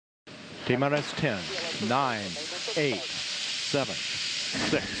T-minus 10, 9, 8, 7,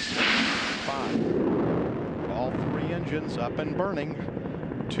 6, 5. All three engines up and burning.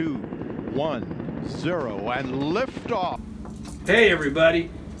 2, 1, 0, and liftoff. Hey everybody,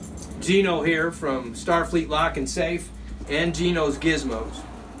 Gino here from Starfleet Lock and Safe and Gino's Gizmos.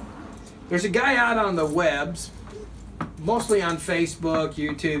 There's a guy out on the webs, mostly on Facebook,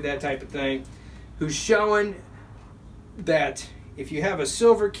 YouTube, that type of thing, who's showing that if you have a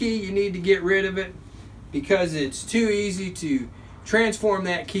silver key, you need to get rid of it because it's too easy to transform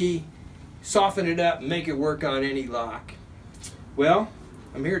that key, soften it up, and make it work on any lock. Well,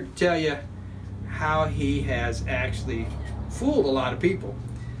 I'm here to tell you how he has actually fooled a lot of people.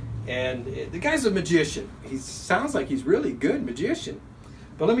 And the guy's a magician. He sounds like he's a really good magician.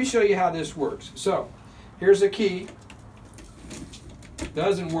 But let me show you how this works. So, here's a key.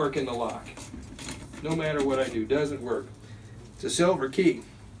 Doesn't work in the lock. No matter what I do, doesn't work. It's a silver key.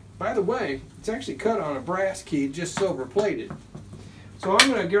 By the way, it's actually cut on a brass key, just silver plated. So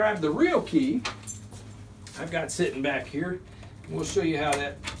I'm going to grab the real key I've got sitting back here. And we'll show you how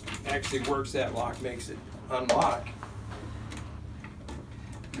that actually works. That lock makes it unlock.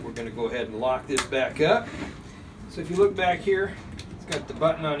 We're going to go ahead and lock this back up. So if you look back here, it's got the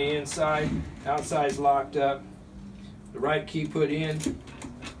button on the inside. Outside's locked up. The right key put in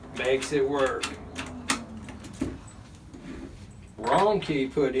makes it work. Wrong key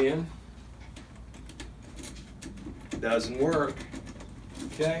put in doesn't work.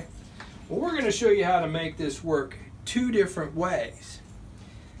 Okay? Well, we're going to show you how to make this work two different ways.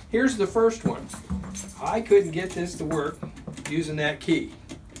 Here's the first one. I couldn't get this to work using that key.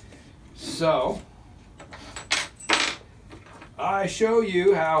 So, I show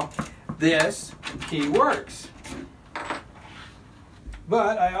you how this key works.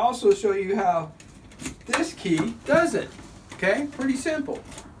 But I also show you how this key doesn't. Okay? Pretty simple.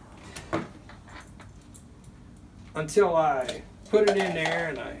 Until I put it in there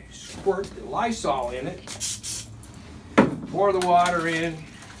and I squirt the Lysol in it. Pour the water in.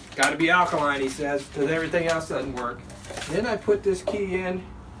 Got to be alkaline, he says, because everything else doesn't work. Then I put this key in.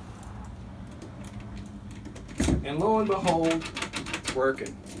 And lo and behold, it's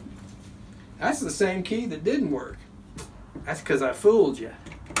working. That's the same key that didn't work. That's because I fooled you.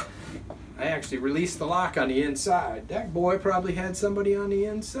 I actually released the lock on the inside. That boy probably had somebody on the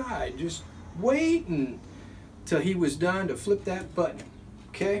inside just waiting till he was done to flip that button.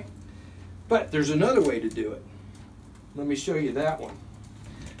 Okay? But there's another way to do it. Let me show you that one.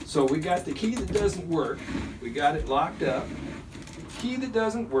 So we got the key that doesn't work. We got it locked up. Key that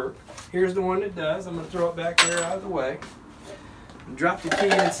doesn't work. Here's the one that does. I'm going to throw it back there out of the way. And drop the key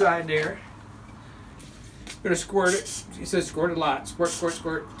inside there. I'm going to squirt it. He says squirt a lot. Squirt, squirt,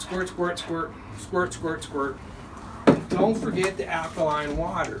 squirt, squirt, squirt, squirt, squirt, squirt, squirt. Don't forget the alkaline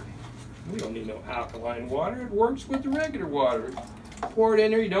water. We don't need no alkaline water. It works with the regular water. Pour it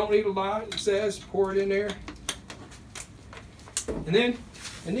in there. You don't need a lot. It says pour it in there.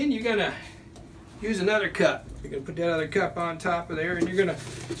 And then you're going to use another cup. You're going to put that other cup on top of there and you're going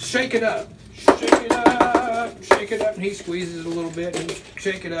to shake it up. Shake it up. Shake it up. And he squeezes it a little bit and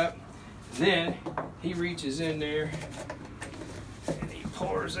shake it up. And then he reaches in there and he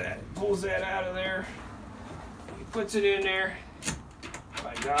pulls that out of there. He puts it in there.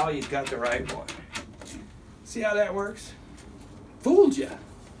 By golly, he's got the right one. See how that works? Fooled you.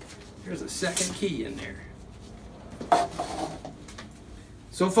 There's a second key in there.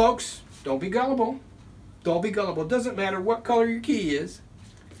 So folks, don't be gullible. Don't be gullible. It doesn't matter what color your key is.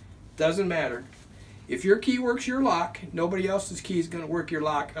 Doesn't matter. If your key works your lock, nobody else's key is going to work your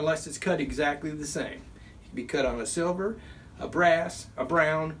lock unless it's cut exactly the same. It can be cut on a silver, a brass, a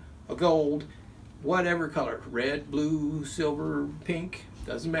brown, a gold, whatever color. Red, blue, silver, pink,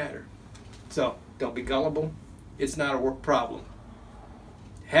 doesn't matter. So, don't be gullible. It's not a problem.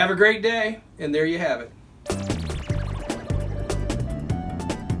 Have a great day, and there you have it.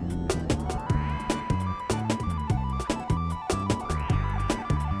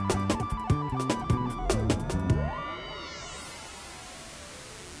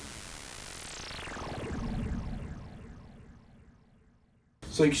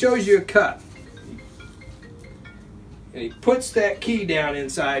 So he shows you a cup. And he puts that key down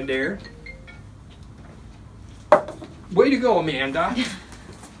inside there. Way to go, Amanda.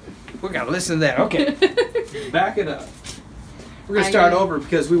 We gotta listen to that. Okay. Back it up. We're gonna start over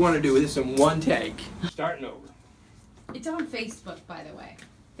because we want to do this in one take. Starting over. It's on Facebook, by the way.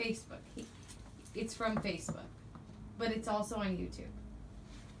 Facebook. It's from Facebook. But it's also on YouTube.